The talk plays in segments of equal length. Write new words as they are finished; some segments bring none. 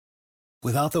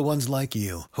Without the ones like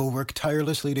you, who work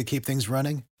tirelessly to keep things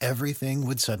running, everything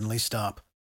would suddenly stop.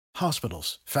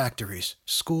 Hospitals, factories,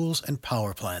 schools, and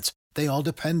power plants, they all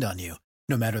depend on you.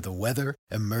 No matter the weather,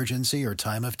 emergency, or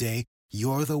time of day,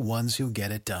 you're the ones who get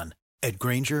it done. At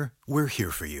Grainger, we're here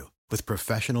for you with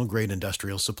professional-grade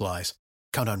industrial supplies.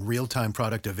 Count on real-time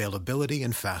product availability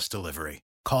and fast delivery.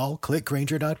 Call,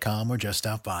 clickgrainger.com, or just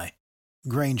stop by.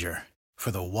 Grainger, for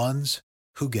the ones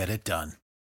who get it done.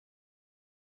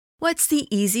 What's the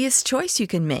easiest choice you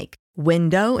can make?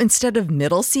 Window instead of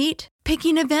middle seat?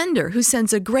 Picking a vendor who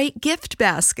sends a great gift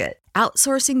basket?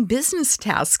 Outsourcing business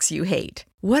tasks you hate?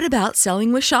 What about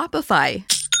selling with Shopify?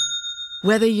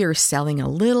 Whether you're selling a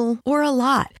little or a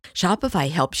lot,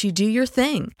 Shopify helps you do your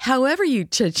thing, however you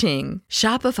cha-ching.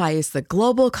 Shopify is the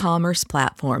global commerce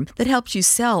platform that helps you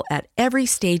sell at every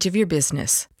stage of your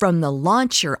business. From the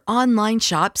launch your online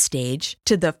shop stage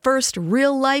to the first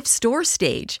real-life store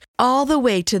stage, all the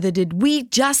way to the did we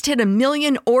just hit 1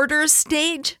 million orders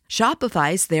stage.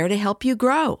 Shopify's there to help you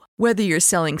grow. Whether you're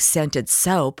selling scented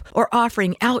soap or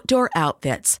offering outdoor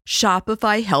outfits,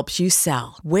 Shopify helps you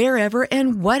sell. Wherever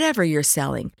and whatever you're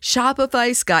selling,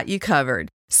 Shopify's got you covered.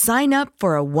 Sign up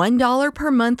for a $1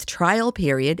 per month trial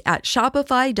period at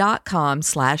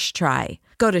shopify.com/try.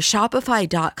 Go to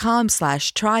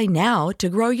shopify.com/try now to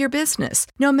grow your business,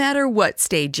 no matter what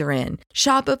stage you're in.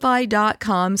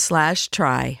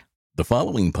 Shopify.com/try. The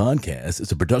following podcast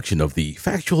is a production of the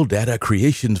Factual Data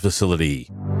Creation Facility.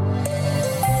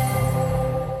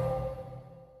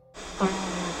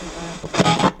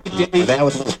 That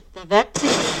was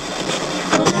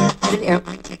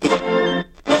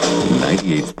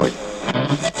 98 point.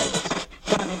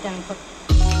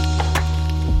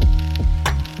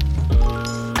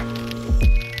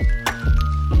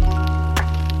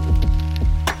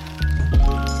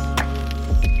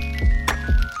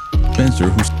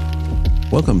 Spencer,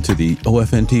 welcome to the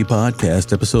OFNT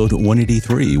podcast, episode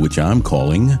 183, which I'm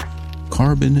calling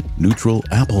Carbon Neutral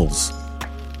Apples.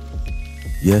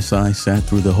 Yes, I sat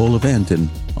through the whole event, and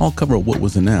I'll cover what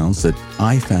was announced that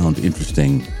I found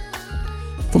interesting.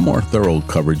 For more thorough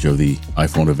coverage of the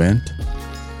iPhone event,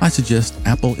 I suggest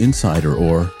Apple Insider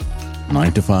or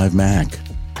 9 to 5 Mac.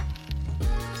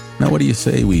 Now, what do you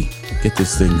say we get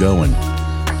this thing going?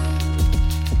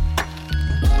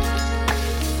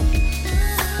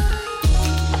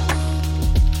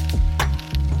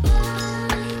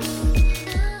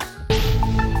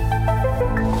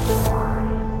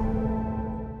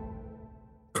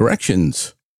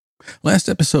 Corrections. Last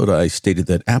episode, I stated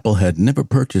that Apple had never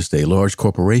purchased a large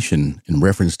corporation in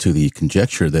reference to the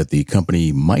conjecture that the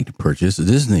company might purchase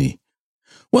Disney.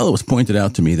 Well, it was pointed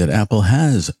out to me that Apple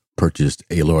has purchased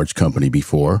a large company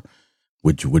before,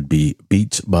 which would be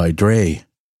Beats by Dre.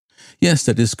 Yes,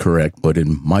 that is correct, but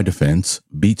in my defense,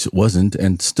 Beats wasn't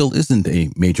and still isn't a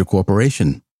major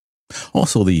corporation.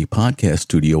 Also, the podcast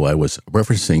studio I was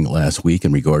referencing last week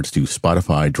in regards to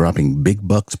Spotify dropping big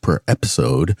bucks per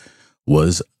episode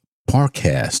was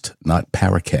Parcast, not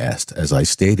Paracast, as I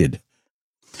stated.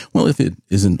 Well, if it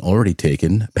isn't already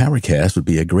taken, Paracast would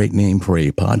be a great name for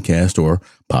a podcast or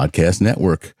podcast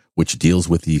network, which deals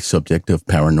with the subject of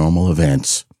paranormal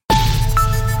events.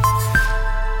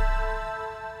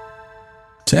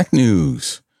 Tech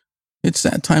news. It's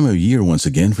that time of year once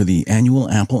again for the annual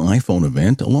Apple iPhone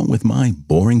event, along with my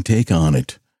boring take on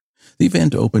it. The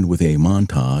event opened with a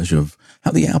montage of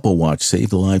how the Apple Watch saved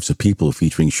the lives of people,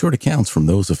 featuring short accounts from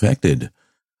those affected.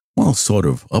 While sort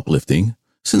of uplifting,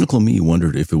 cynical me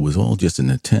wondered if it was all just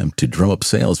an attempt to drum up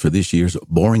sales for this year's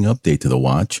boring update to the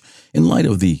watch, in light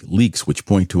of the leaks which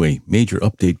point to a major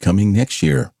update coming next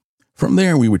year. From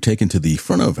there, we were taken to the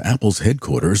front of Apple's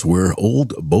headquarters, where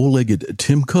old bow-legged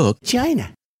Tim Cook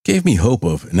China gave me hope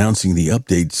of announcing the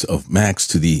updates of Macs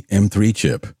to the M3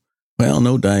 chip. Well,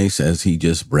 no dice, as he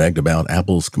just bragged about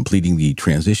Apple's completing the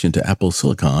transition to Apple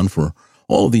Silicon for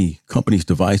all the company's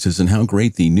devices and how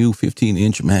great the new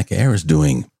 15-inch Mac Air is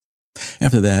doing.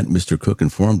 After that, Mr. Cook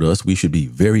informed us we should be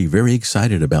very, very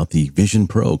excited about the Vision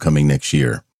Pro coming next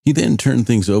year. He then turned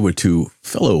things over to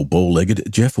fellow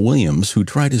bow-legged Jeff Williams, who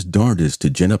tried his darndest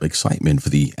to gin up excitement for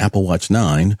the Apple Watch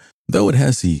 9, though it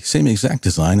has the same exact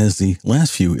design as the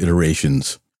last few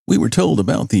iterations. We were told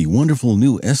about the wonderful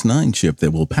new S9 chip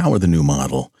that will power the new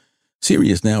model. Siri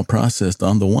is now processed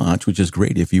on the watch, which is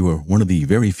great if you are one of the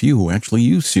very few who actually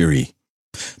use Siri.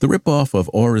 The ripoff of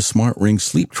Aura's Smart Ring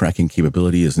sleep tracking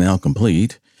capability is now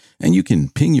complete, and you can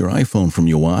ping your iPhone from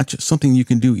your watch, something you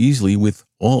can do easily with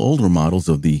all older models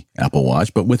of the Apple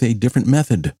Watch, but with a different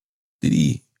method.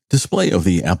 The display of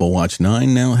the Apple Watch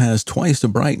 9 now has twice the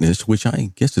brightness, which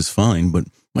I guess is fine, but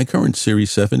my current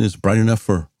Series 7 is bright enough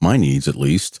for my needs at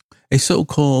least. A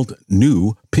so-called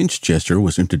new pinch gesture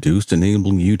was introduced,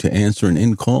 enabling you to answer and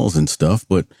end calls and stuff,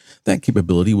 but that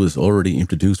capability was already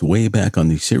introduced way back on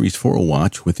the Series 4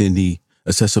 watch within the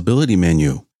accessibility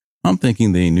menu. I'm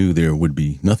thinking they knew there would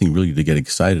be nothing really to get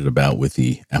excited about with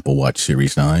the Apple Watch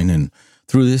Series 9 and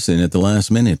threw this in at the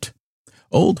last minute.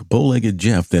 Old bow-legged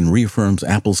Jeff then reaffirms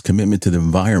Apple's commitment to the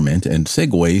environment and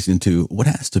segues into what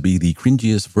has to be the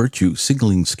cringiest virtue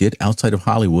signaling skit outside of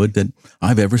Hollywood that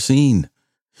I've ever seen.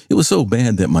 It was so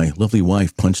bad that my lovely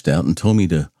wife punched out and told me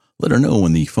to let her know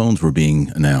when the phones were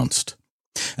being announced.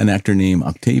 An actor named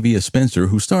Octavia Spencer,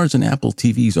 who stars in Apple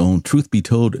TV's own Truth Be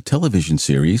Told television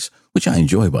series, which I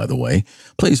enjoy, by the way,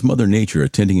 plays Mother Nature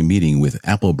attending a meeting with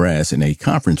Apple brass in a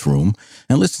conference room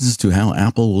and listens to how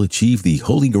Apple will achieve the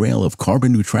holy grail of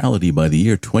carbon neutrality by the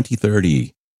year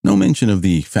 2030. No mention of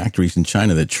the factories in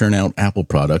China that churn out Apple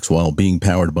products while being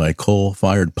powered by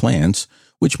coal-fired plants,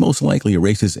 which most likely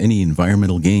erases any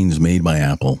environmental gains made by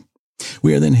Apple.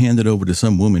 We are then handed over to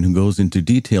some woman who goes into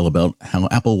detail about how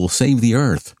Apple will save the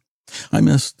earth. I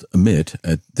must admit,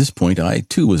 at this point, I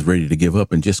too was ready to give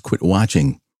up and just quit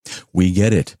watching. We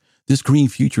get it. This green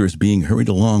future is being hurried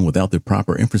along without the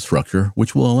proper infrastructure,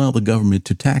 which will allow the government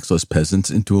to tax us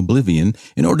peasants into oblivion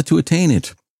in order to attain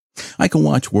it. I can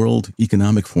watch World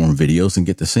Economic Forum videos and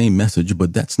get the same message,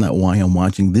 but that's not why I'm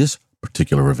watching this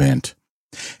particular event.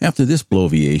 After this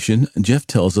bloviation, Jeff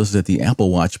tells us that the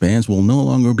Apple Watch bands will no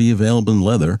longer be available in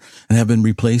leather and have been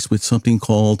replaced with something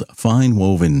called fine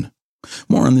woven.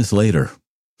 More on this later.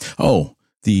 Oh,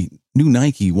 the new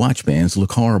Nike watch bands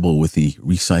look horrible with the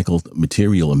recycled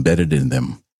material embedded in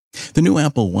them. The new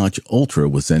Apple Watch Ultra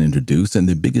was then introduced, and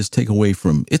the biggest takeaway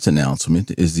from its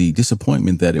announcement is the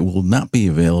disappointment that it will not be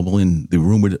available in the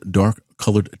rumored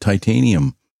dark-colored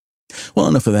titanium. Well,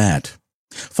 enough of that.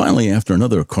 Finally, after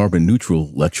another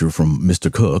carbon-neutral lecture from Mr.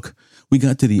 Cook, we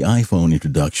got to the iPhone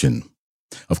introduction.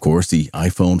 Of course, the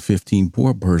iPhone 15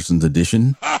 Poor Person's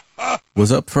Edition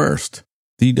was up first.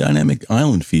 The dynamic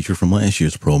island feature from last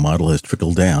year's Pro model has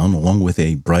trickled down, along with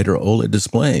a brighter OLED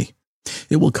display.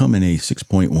 It will come in a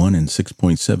 6.1 and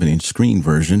 6.7-inch screen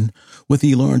version, with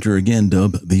the larger again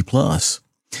dubbed the Plus.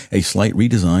 A slight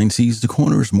redesign sees the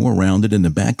corners more rounded and the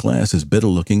back glass is better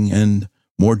looking and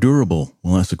more durable.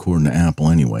 Well, that's according to Apple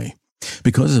anyway.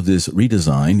 Because of this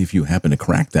redesign, if you happen to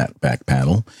crack that back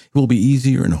panel, it will be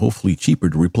easier and hopefully cheaper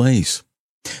to replace.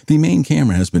 The main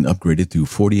camera has been upgraded to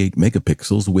 48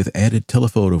 megapixels with added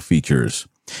telephoto features.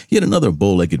 Yet another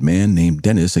bow-legged man named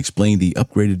Dennis explained the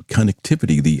upgraded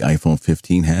connectivity the iPhone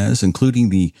 15 has, including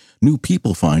the new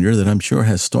People Finder that I'm sure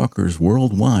has stalkers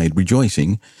worldwide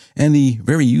rejoicing, and the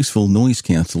very useful noise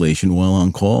cancellation while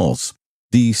on calls.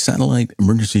 The satellite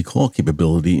emergency call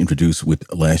capability introduced with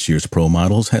last year's Pro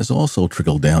models has also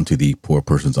trickled down to the poor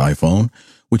person's iPhone,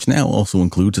 which now also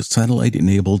includes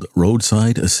satellite-enabled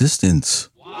roadside assistance.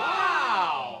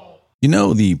 Wow! You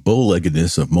know, the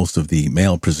bow-leggedness of most of the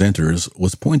male presenters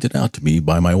was pointed out to me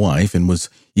by my wife and was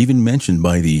even mentioned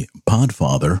by the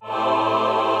Podfather,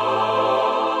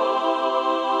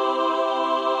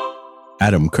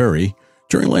 Adam Curry,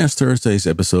 during last Thursday's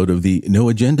episode of the No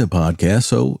Agenda podcast,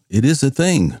 so it is a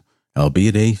thing,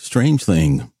 albeit a strange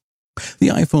thing. The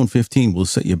iPhone 15 will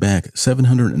set you back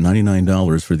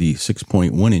 $799 for the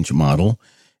 6.1-inch model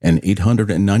and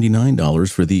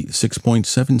 $899 for the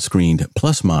 6.7-screened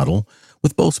Plus model,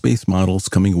 with both base models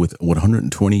coming with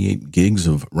 128 gigs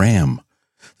of RAM.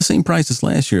 The same price as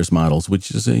last year's models,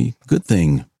 which is a good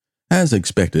thing. As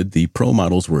expected, the Pro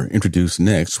models were introduced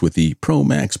next, with the Pro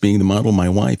Max being the model my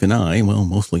wife and I, well,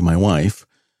 mostly my wife,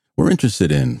 were interested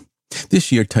in.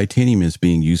 This year, titanium is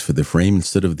being used for the frame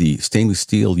instead of the stainless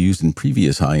steel used in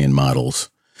previous high-end models.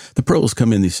 The Pros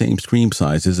come in the same screen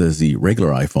sizes as the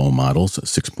regular iPhone models,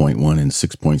 6.1 and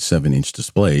 6.7-inch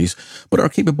displays, but are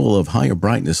capable of higher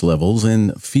brightness levels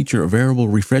and feature variable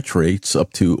refresh rates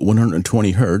up to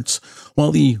 120 Hz,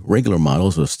 while the regular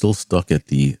models are still stuck at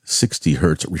the 60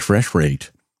 Hz refresh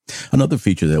rate. Another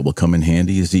feature that will come in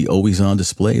handy is the always-on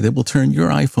display that will turn your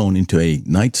iPhone into a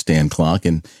nightstand clock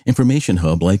and information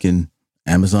hub like in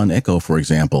Amazon Echo, for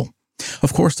example.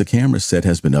 Of course, the camera set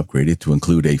has been upgraded to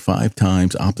include a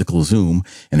 5x optical zoom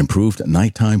and improved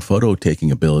nighttime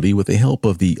photo-taking ability with the help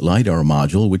of the LiDAR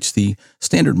module, which the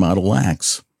standard model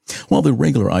lacks. While the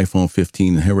regular iPhone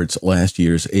 15 inherits last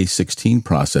year's A16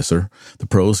 processor, the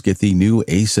Pros get the new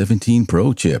A17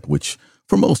 Pro chip, which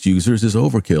for most users is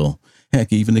overkill.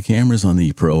 Heck, even the cameras on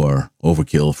the Pro are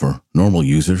overkill for normal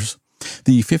users.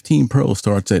 The 15 Pro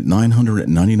starts at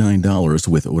 $999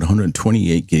 with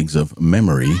 128 gigs of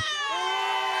memory,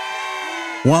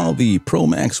 while the Pro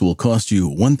Max will cost you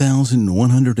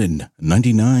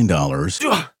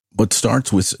 $1,199. but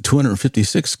starts with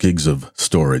 256 gigs of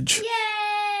storage. Yay!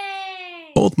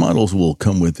 Both models will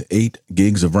come with 8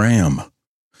 gigs of RAM.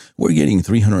 We're getting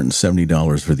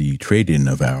 $370 for the trade-in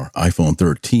of our iPhone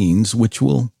 13s, which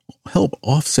will help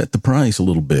offset the price a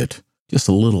little bit. Just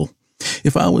a little.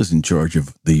 If I was in charge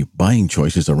of the buying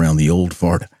choices around the old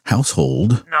fart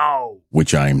household,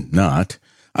 which I'm not,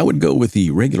 I would go with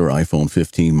the regular iPhone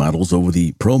 15 models over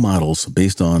the Pro models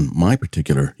based on my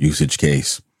particular usage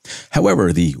case.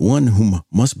 However, the one whom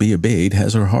must be obeyed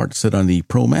has her heart set on the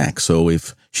Pro Max, so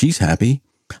if she's happy,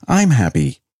 I'm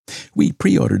happy. We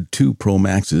pre-ordered 2 Pro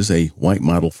Maxes, a white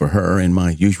model for her and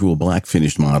my usual black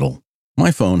finished model.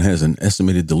 My phone has an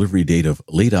estimated delivery date of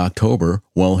late October,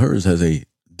 while hers has a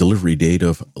delivery date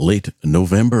of late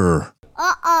November.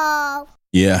 Uh-oh.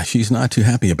 Yeah, she's not too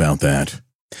happy about that.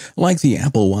 Like the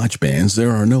Apple Watch bands,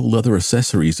 there are no leather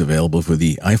accessories available for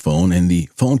the iPhone, and the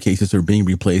phone cases are being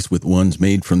replaced with ones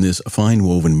made from this fine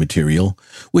woven material,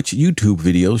 which YouTube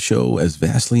videos show as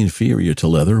vastly inferior to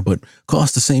leather but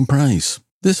cost the same price.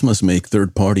 This must make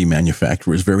third-party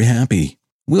manufacturers very happy.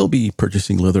 We'll be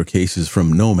purchasing leather cases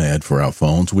from Nomad for our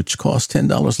phones, which cost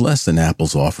 $10 less than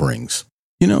Apple's offerings.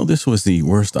 You know, this was the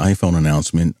worst iPhone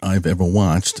announcement I've ever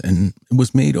watched, and it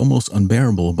was made almost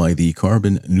unbearable by the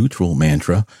carbon neutral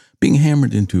mantra being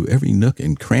hammered into every nook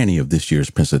and cranny of this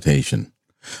year's presentation.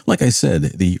 Like I said,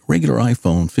 the regular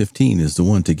iPhone 15 is the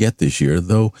one to get this year,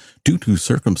 though due to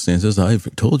circumstances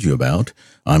I've told you about,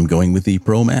 I'm going with the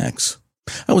Pro Max.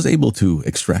 I was able to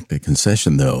extract a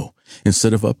concession, though.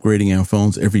 Instead of upgrading our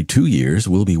phones every 2 years,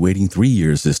 we'll be waiting 3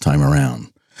 years this time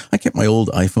around. I kept my old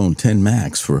iPhone X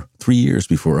Max for 3 years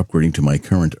before upgrading to my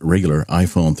current regular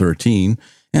iPhone 13,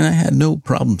 and I had no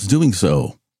problems doing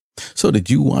so. So did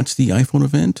you watch the iPhone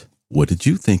event? What did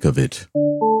you think of it?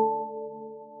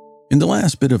 In the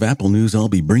last bit of Apple news I'll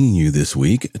be bringing you this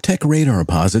week, TechRadar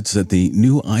posits that the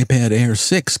new iPad Air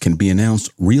 6 can be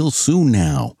announced real soon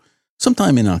now.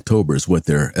 Sometime in October is what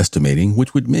they're estimating,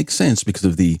 which would make sense because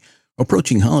of the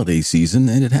approaching holiday season,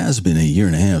 and it has been a year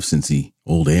and a half since the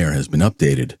old Air has been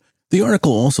updated. The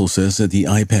article also says that the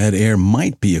iPad Air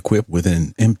might be equipped with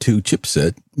an M2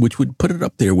 chipset, which would put it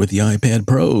up there with the iPad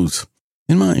Pros.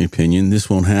 In my opinion, this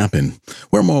won't happen.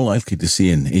 We're more likely to see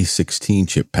an A16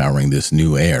 chip powering this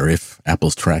new Air if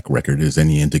Apple's track record is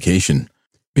any indication.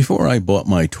 Before I bought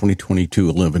my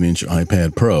 2022 11-inch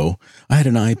iPad Pro, I had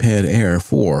an iPad Air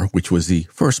 4, which was the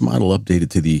first model updated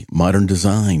to the modern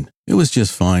design. It was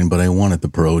just fine, but I wanted the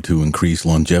Pro to increase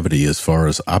longevity as far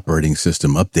as operating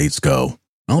system updates go.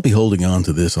 I'll be holding on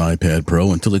to this iPad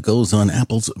Pro until it goes on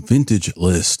Apple's vintage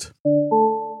list.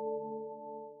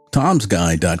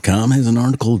 Tom'sGuide.com has an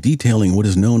article detailing what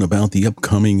is known about the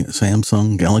upcoming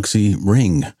Samsung Galaxy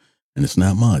Ring, and it's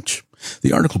not much.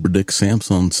 The article predicts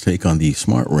Samsung's take on the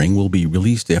Smart Ring will be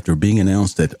released after being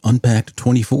announced at Unpacked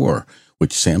 24,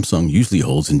 which Samsung usually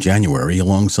holds in January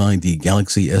alongside the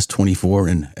Galaxy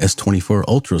S24 and S24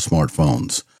 Ultra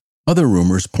smartphones. Other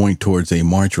rumors point towards a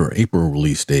March or April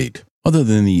release date. Other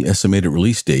than the estimated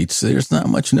release dates, there's not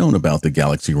much known about the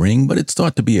Galaxy Ring, but it's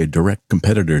thought to be a direct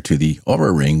competitor to the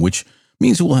Oura Ring, which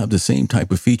means it will have the same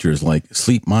type of features like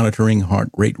sleep monitoring, heart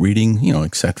rate reading,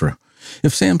 etc.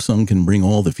 If Samsung can bring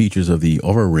all the features of the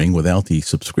Oura Ring without the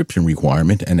subscription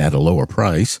requirement and at a lower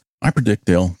price, I predict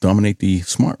they'll dominate the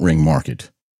smart ring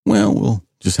market. Well, we'll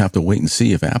just have to wait and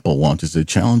see if Apple launches a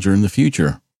challenger in the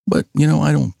future. But,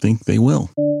 I don't think they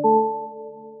will.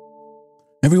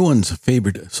 Everyone's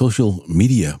favorite social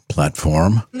media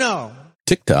platform,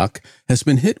 TikTok, has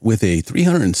been hit with a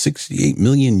 €368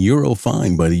 million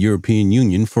fine by the European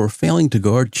Union for failing to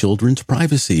guard children's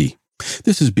privacy.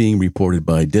 This is being reported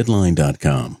by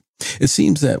Deadline.com. It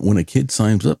seems that when a kid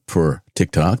signs up for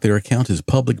TikTok, their account is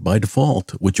public by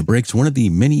default, which breaks one of the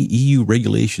many EU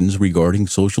regulations regarding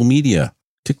social media.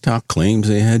 TikTok claims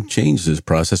they had changed this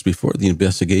process before the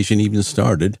investigation even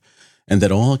started, and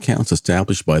that all accounts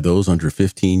established by those under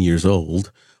 15 years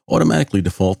old automatically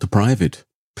default to private.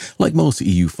 Like most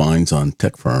EU fines on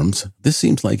tech firms, this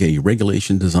seems like a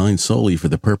regulation designed solely for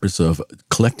the purpose of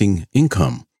collecting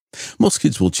income. Most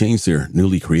kids will change their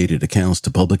newly created accounts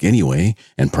to public anyway,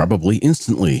 and probably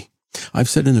instantly. I've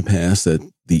said in the past that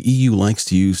the EU likes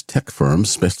to use tech firms,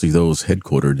 especially those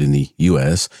headquartered in the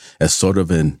US, as sort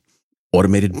of an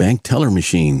automated bank teller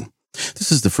machine. This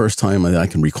is the first time that I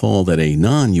can recall that a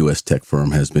non-US tech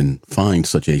firm has been fined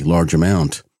such a large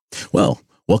amount. Well,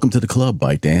 welcome to the club,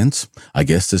 ByteDance. I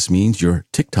guess this means your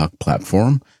TikTok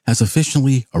platform has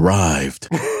officially arrived.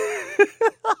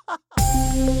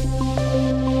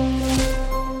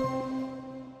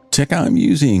 Tech I'm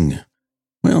using.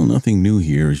 Well, nothing new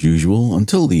here as usual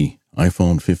until the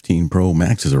iPhone 15 Pro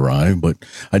Max has arrived, but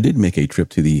I did make a trip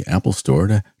to the Apple Store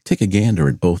to take a gander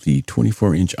at both the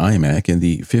 24-inch iMac and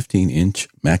the 15-inch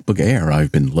MacBook Air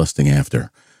I've been lusting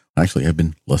after. Actually, I've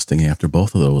been lusting after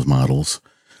both of those models.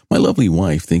 My lovely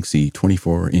wife thinks the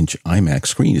 24-inch iMac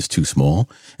screen is too small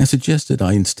and suggested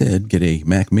I instead get a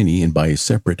Mac Mini and buy a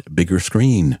separate, bigger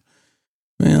screen.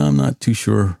 Well, I'm not too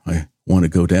sure I want to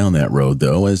go down that road,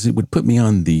 though, as it would put me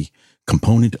on the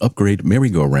component upgrade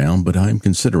merry-go-round, but I'm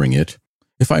considering it.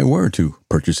 If I were to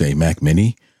purchase a Mac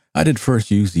Mini, I'd at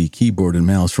first use the keyboard and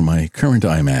mouse from my current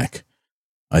iMac.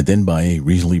 I'd then buy a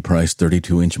reasonably priced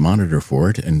 32-inch monitor for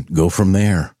it and go from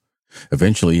there.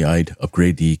 Eventually, I'd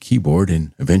upgrade the keyboard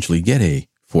and eventually get a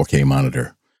 4K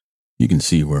monitor. You can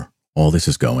see where all this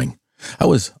is going. I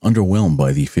was underwhelmed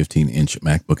by the 15-inch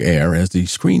MacBook Air, as the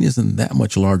screen isn't that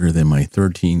much larger than my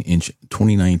 13-inch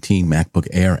 2019 MacBook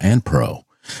Air and Pro.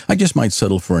 I just might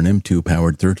settle for an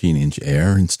M2-powered 13-inch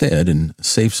Air instead and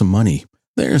save some money.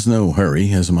 There's no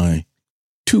hurry, as my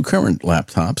two current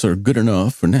laptops are good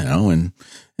enough for now, and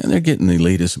they're getting the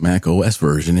latest Mac OS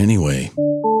version anyway.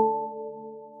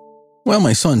 Well,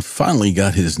 my son finally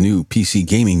got his new PC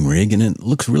gaming rig, and it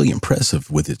looks really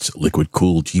impressive with its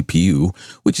liquid-cooled GPU,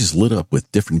 which is lit up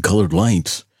with different colored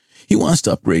lights. He wants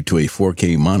to upgrade to a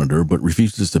 4K monitor, but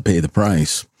refuses to pay the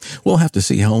price. We'll have to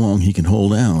see how long he can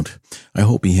hold out. I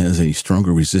hope he has a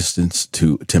stronger resistance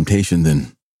to temptation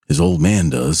than his old man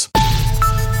does.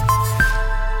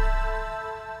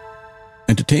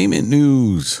 Entertainment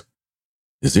news.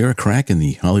 Is there a crack in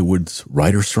the Hollywood's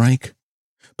writer strike?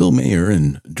 Bill Maher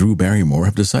and Drew Barrymore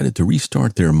have decided to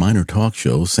restart their minor talk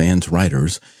show, Sans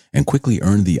Writers, and quickly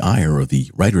earned the ire of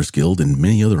the Writers Guild and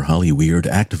many other Hollyweird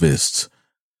activists.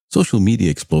 Social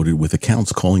media exploded with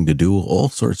accounts calling the duo all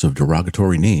sorts of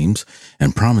derogatory names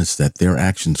and promised that their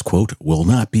actions, quote, will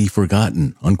not be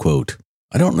forgotten, unquote.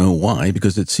 I don't know why,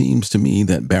 because it seems to me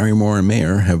that Barrymore and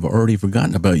Maher have already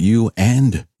forgotten about you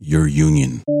and your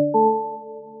union.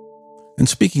 And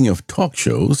speaking of talk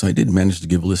shows, I did manage to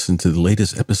give a listen to the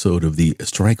latest episode of the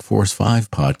Strike Force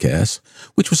 5 podcast,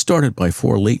 which was started by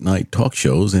 4 late-night talk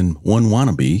shows and 1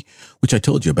 wannabe, which I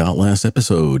told you about last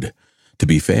episode. To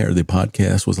be fair, the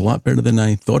podcast was a lot better than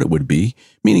I thought it would be,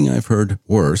 meaning I've heard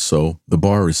worse, so the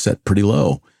bar is set pretty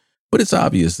low. But it's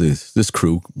obvious this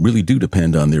crew really do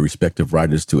depend on their respective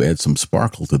writers to add some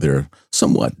sparkle to their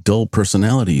somewhat dull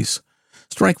personalities.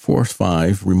 Strike Force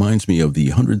 5 reminds me of the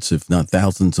hundreds, if not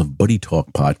thousands, of buddy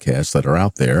talk podcasts that are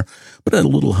out there, but at a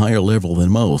little higher level than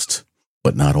most,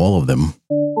 but not all of them.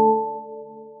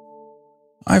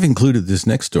 I've included this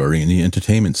next story in the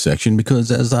entertainment section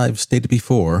because, as I've stated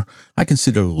before, I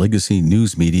consider legacy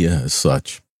news media as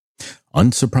such.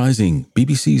 Unsurprising,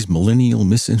 BBC's millennial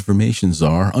misinformation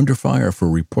czar under fire for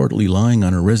reportedly lying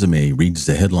on her resume, reads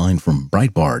the headline from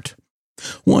Breitbart.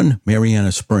 One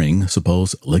Mariana Spring,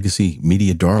 supposed legacy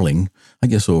media darling, I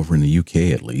guess over in the UK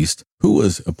at least, who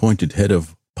was appointed head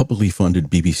of publicly funded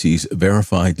BBC's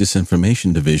Verified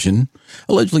Disinformation Division,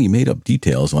 allegedly made up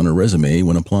details on her resume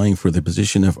when applying for the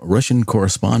position of Russian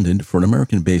correspondent for an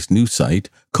American-based news site,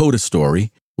 Coda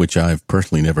Story, which I've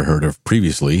personally never heard of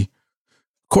previously.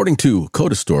 According to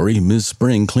Coda Story, Ms.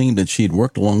 Spring claimed that she had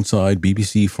worked alongside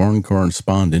BBC foreign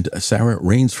correspondent Sarah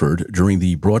Rainsford during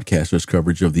the broadcaster's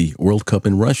coverage of the World Cup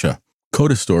in Russia.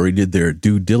 Coda Story did their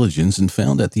due diligence and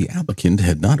found that the applicant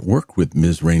had not worked with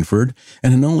Ms. Rainsford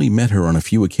and had only met her on a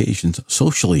few occasions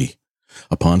socially.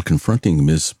 Upon confronting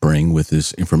Ms. Spring with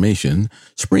this information,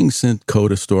 Spring sent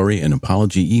Coda Story an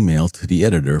apology email to the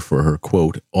editor for her,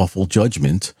 quote, awful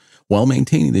judgment, while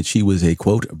maintaining that she was a,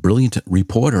 quote, brilliant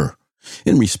reporter.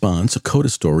 In response, Coda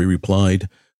Story replied,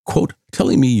 quote,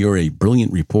 telling me you're a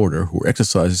brilliant reporter who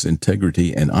exercises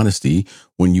integrity and honesty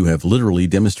when you have literally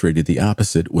demonstrated the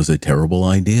opposite was a terrible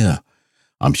idea.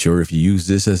 I'm sure if you use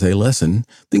this as a lesson,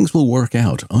 things will work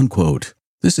out, unquote.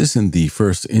 This isn't the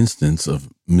first instance of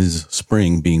Ms.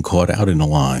 Spring being caught out in a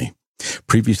lie.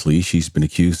 Previously, she's been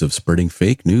accused of spreading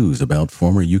fake news about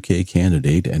former UK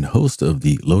candidate and host of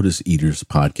the Lotus Eaters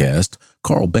podcast,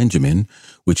 Carl Benjamin,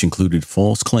 which included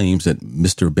false claims that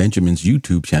Mr. Benjamin's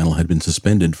YouTube channel had been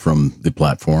suspended from the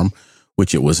platform,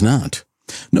 which it was not.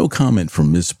 No comment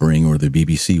from Ms. Spring or the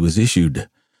BBC was issued.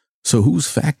 So who's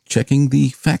fact-checking the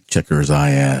fact-checkers, I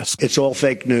ask? It's all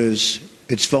fake news.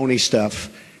 It's phony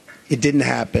stuff. It didn't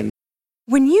happen.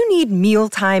 When you need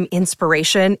mealtime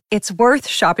inspiration, it's worth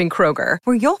shopping Kroger,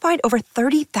 where you'll find over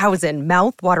 30,000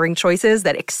 mouth-watering choices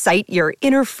that excite your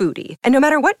inner foodie. And no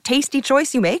matter what tasty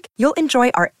choice you make, you'll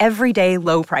enjoy our everyday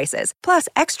low prices, plus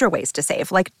extra ways to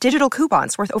save, like digital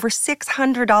coupons worth over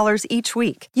 $600 each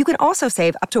week. You can also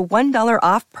save up to $1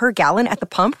 off per gallon at the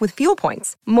pump with fuel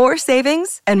points. More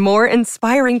savings and more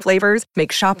inspiring flavors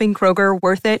make shopping Kroger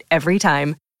worth it every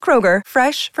time. Kroger,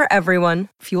 fresh for everyone.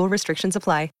 Fuel restrictions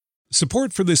apply.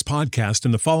 Support for this podcast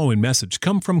and the following message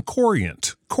come from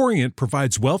Corient. Corient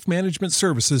provides wealth management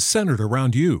services centered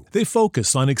around you. They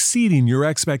focus on exceeding your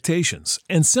expectations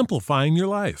and simplifying your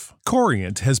life.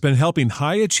 Corient has been helping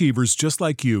high achievers just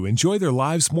like you enjoy their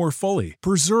lives more fully,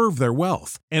 preserve their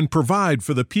wealth, and provide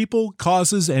for the people,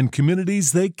 causes, and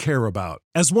communities they care about.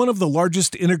 As one of the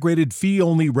largest integrated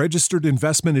fee-only registered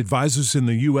investment advisors in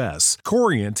the U.S.,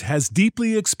 Corient has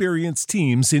deeply experienced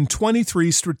teams in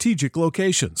 23 strategic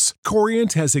locations.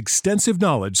 Corient has extensive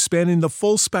knowledge spanning the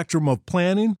full spectrum of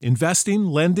planning, investing,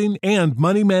 lending, and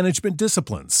money management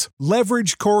disciplines.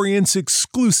 Leverage Corient's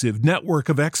exclusive network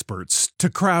of experts to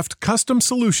craft custom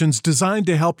solutions designed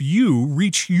to help you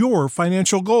reach your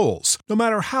financial goals, no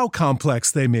matter how complex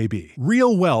they may be.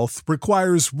 Real wealth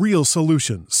requires real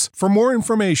solutions. For more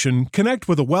information, connect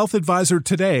with a wealth advisor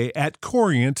today at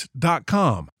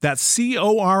Corient.com. That's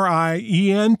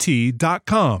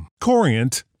Corient.com.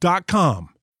 Corient.com.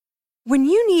 When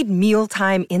you need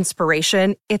mealtime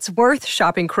inspiration, it's worth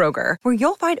shopping Kroger, where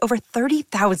you'll find over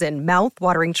 30,000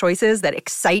 mouth-watering choices that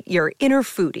excite your inner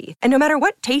foodie. And no matter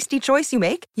what tasty choice you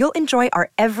make, you'll enjoy our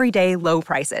everyday low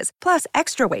prices, plus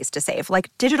extra ways to save,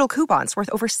 like digital coupons worth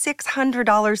over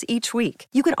 $600 each week.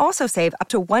 You can also save up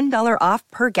to $1 off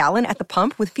per gallon at the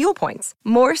pump with fuel points.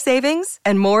 More savings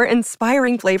and more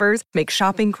inspiring flavors make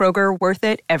shopping Kroger worth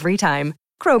it every time.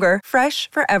 Kroger, fresh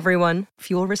for everyone.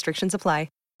 Fuel restrictions apply.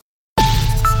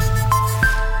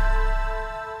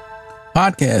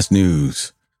 Podcast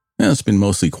news. Now, it's been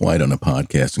mostly quiet on the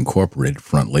Podcast Incorporated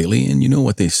front lately, and you know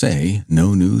what they say,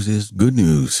 no news is good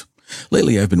news.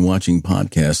 Lately, I've been watching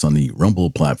podcasts on the Rumble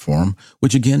platform,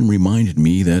 which again reminded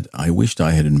me that I wished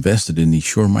I had invested in the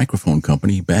Shure Microphone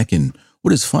Company back in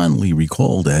what is fondly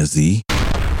recalled as the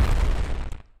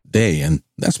day, and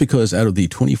that's because out of the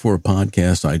 24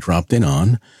 podcasts I dropped in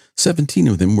on, 17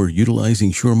 of them were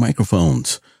utilizing Shure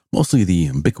microphones, mostly the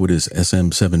ubiquitous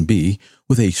SM7B,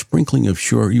 with a sprinkling of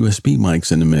Shure USB mics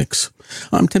in the mix.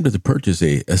 I'm tempted to purchase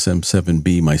a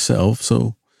SM7B myself,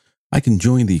 so I can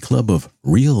join the club of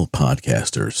real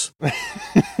podcasters.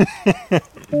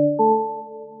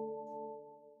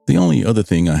 The only other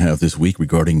thing I have this week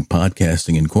regarding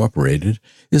Podcasting Incorporated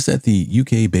is that the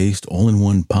UK-based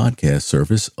all-in-one podcast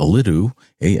service, Alitu,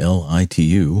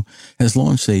 A-L-I-T-U, has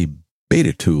launched a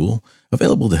beta tool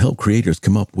available to help creators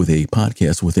come up with a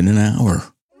podcast within an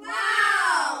hour.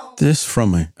 Wow! This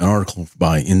from an article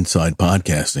by Inside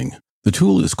Podcasting. The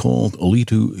tool is called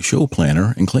Alitu Show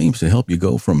Planner and claims to help you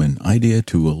go from an idea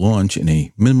to a launch in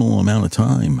a minimal amount of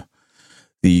time.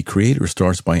 The creator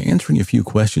starts by answering a few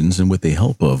questions, and with the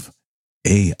help of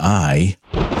AI,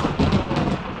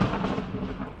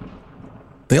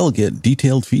 they'll get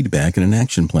detailed feedback and an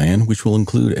action plan, which will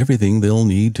include everything they'll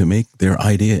need to make their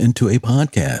idea into a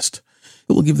podcast.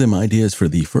 It will give them ideas for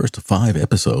the first 5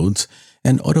 episodes,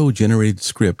 an auto-generated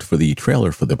script for the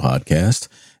trailer for the podcast,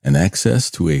 and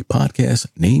access to a podcast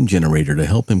name generator to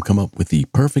help them come up with the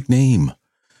perfect name.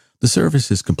 The service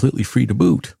is completely free to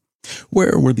boot.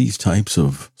 Where were these types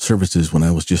of services when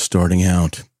I was just starting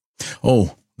out?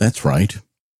 Oh, that's right.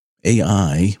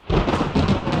 AI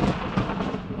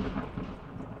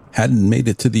hadn't made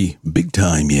it to the big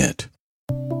time yet.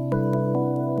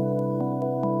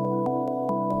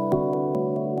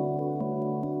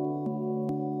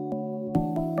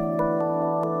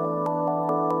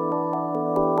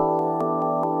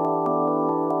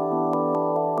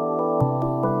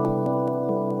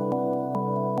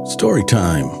 Story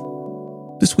time.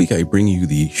 This week I bring you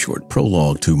the short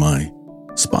prologue to my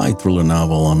spy thriller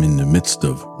novel I'm in the midst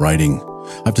of writing.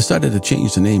 I've decided to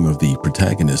change the name of the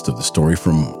protagonist of the story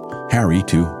from Harry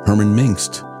to Herman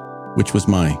Mingst, which was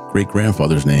my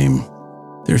great-grandfather's name.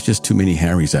 There's just too many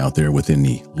Harrys out there within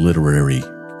the literary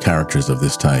characters of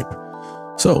this type.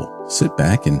 So, sit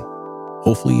back and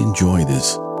hopefully enjoy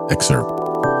this excerpt.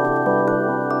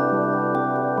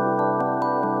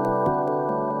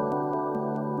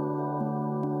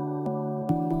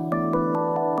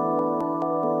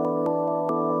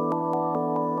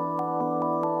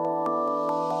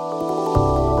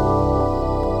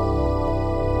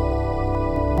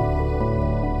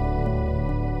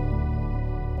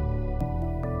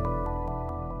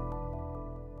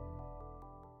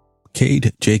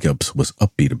 Cade Jacobs was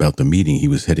upbeat about the meeting he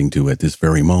was heading to at this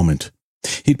very moment.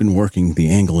 He'd been working the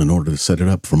angle in order to set it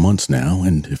up for months now,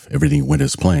 and if everything went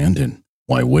as planned, and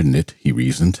why wouldn't it, he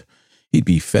reasoned, he'd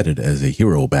be feted as a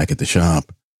hero back at the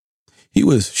shop. He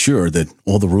was sure that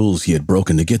all the rules he had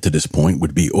broken to get to this point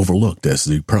would be overlooked, as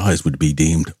the prize would be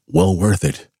deemed well worth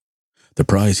it. The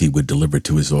prize he would deliver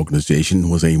to his organization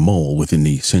was a mole within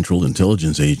the Central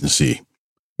Intelligence Agency.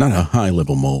 Not a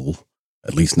high-level mole,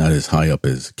 at least not as high up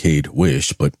as Cade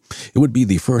wished, but it would be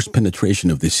the first penetration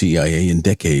of the CIA in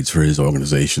decades for his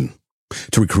organization.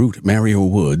 To recruit Mario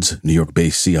Woods, New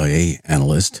York-based CIA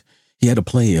analyst, he had to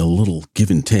play a little give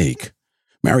and take.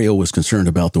 Mario was concerned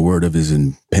about the word of his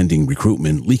impending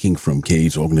recruitment leaking from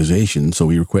Cade's organization, so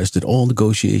he requested all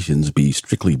negotiations be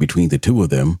strictly between the two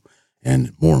of them,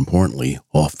 and, more importantly,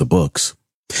 off the books.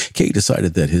 Cade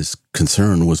decided that his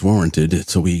concern was warranted,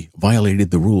 so he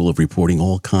violated the rule of reporting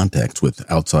all contacts with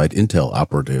outside intel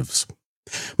operatives.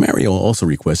 Mario also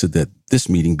requested that this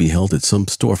meeting be held at some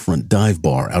storefront dive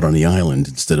bar out on the island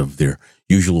instead of their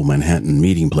usual Manhattan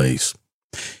meeting place.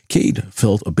 Cade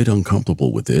felt a bit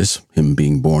uncomfortable with this, him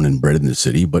being born and bred in the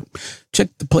city, but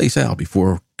checked the place out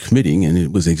before committing, and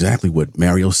it was exactly what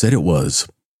Mario said it was.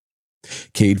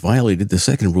 Cade violated the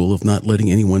second rule of not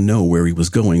letting anyone know where he was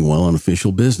going while on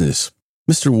official business.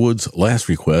 Mr. Wood's last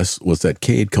request was that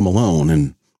Cade come alone,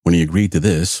 and when he agreed to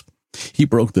this, he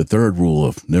broke the third rule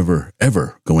of never,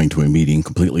 ever going to a meeting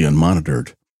completely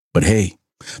unmonitored. But hey,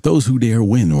 those who dare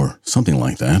win, or something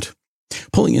like that.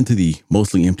 Pulling into the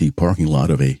mostly empty parking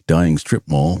lot of a dying strip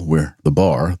mall where the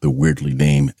bar, the weirdly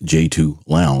named J2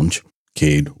 Lounge,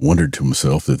 Cade wondered to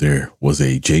himself that there was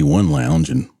a J1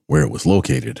 Lounge and where it was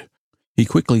located. He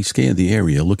quickly scanned the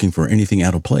area looking for anything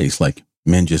out of place, like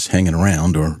men just hanging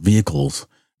around or vehicles,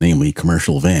 namely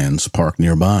commercial vans, parked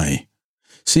nearby.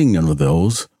 Seeing none of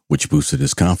those, which boosted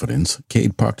his confidence,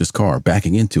 Cade parked his car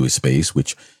backing into a space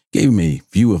which gave him a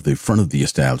view of the front of the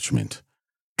establishment.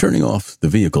 Turning off the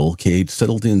vehicle, Cade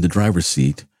settled in the driver's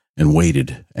seat and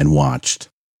waited and watched.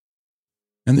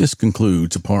 And this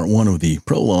concludes part 1 of the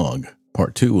prologue.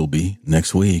 Part 2 will be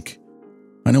next week.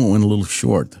 I know it went a little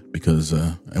short because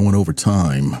I went over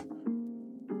time.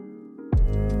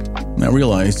 And I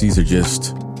realize these are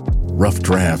just rough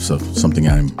drafts of something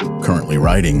I'm currently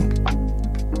writing.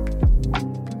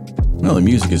 Well, the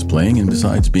music is playing, and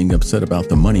besides being upset about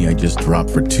the money I just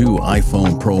dropped for 2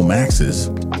 iPhone Pro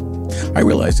Maxes, I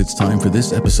realize it's time for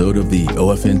this episode of the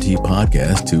OFNT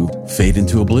podcast to fade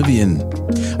into oblivion.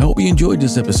 I hope you enjoyed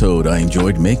this episode. I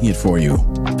enjoyed making it for you.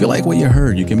 If you like what you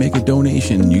heard, you can make a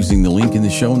donation using the link in the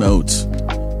show notes.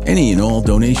 Any and all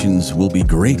donations will be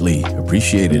greatly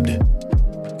appreciated.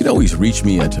 You can always reach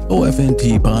me at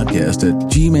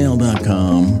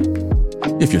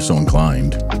ofntpodcast@gmail.com if you're so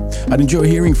inclined. I'd enjoy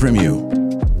hearing from you.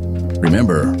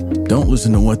 Remember, don't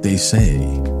listen to what they say.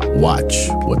 Watch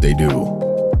what they do.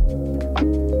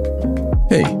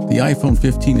 Hey, the iPhone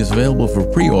 15 is available for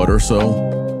pre-order,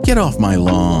 so get off my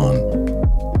lawn.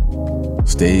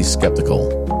 Stay skeptical.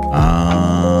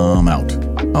 I'm out.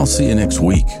 I'll see you next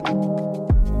week.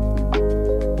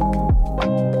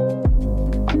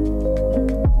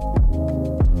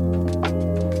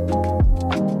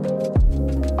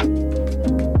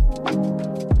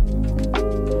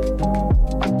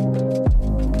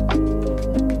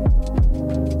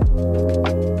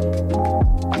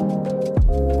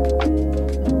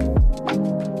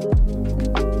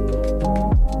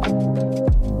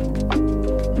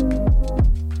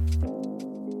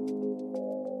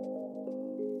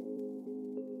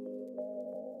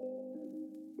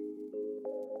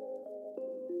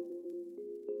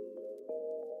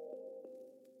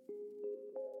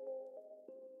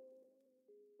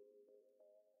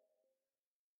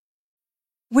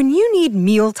 When you need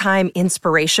mealtime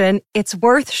inspiration, it's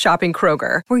worth shopping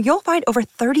Kroger, where you'll find over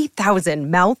 30,000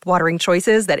 mouth-watering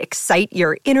choices that excite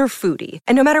your inner foodie.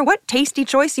 And no matter what tasty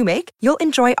choice you make, you'll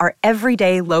enjoy our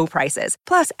everyday low prices,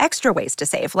 plus extra ways to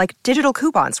save, like digital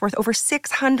coupons worth over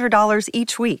 $600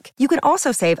 each week. You can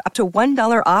also save up to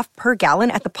 $1 off per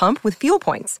gallon at the pump with fuel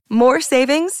points. More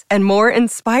savings and more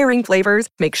inspiring flavors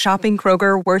make shopping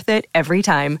Kroger worth it every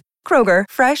time. Kroger,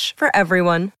 fresh for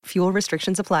everyone. Fuel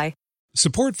restrictions apply.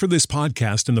 Support for this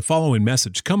podcast and the following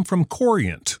message come from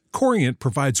Corient. Corient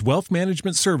provides wealth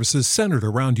management services centered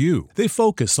around you. They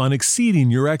focus on exceeding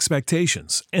your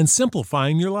expectations and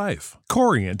simplifying your life.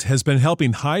 Corient has been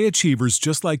helping high achievers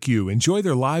just like you enjoy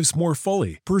their lives more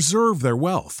fully, preserve their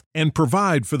wealth, and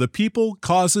provide for the people,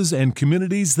 causes, and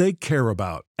communities they care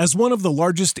about. As one of the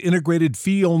largest integrated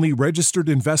fee-only registered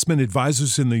investment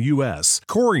advisors in the U.S.,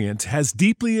 Corient has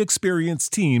deeply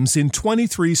experienced teams in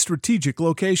 23 strategic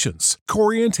locations.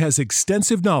 Corient has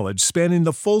extensive knowledge spanning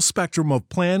the full spectrum of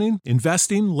planning,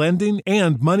 investing, lending,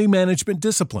 and money management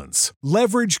disciplines.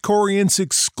 Leverage Corient's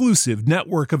exclusive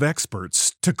network of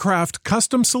experts to craft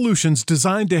custom solutions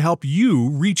designed to help you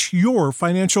reach your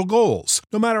financial goals,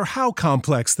 no matter how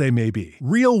complex they may be.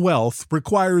 Real wealth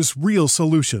requires real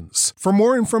solutions. For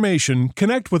more information,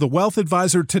 connect with a wealth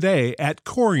advisor today at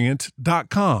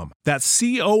Corient.com. That's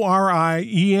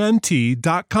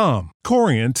Corient.com.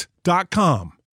 Corient.com.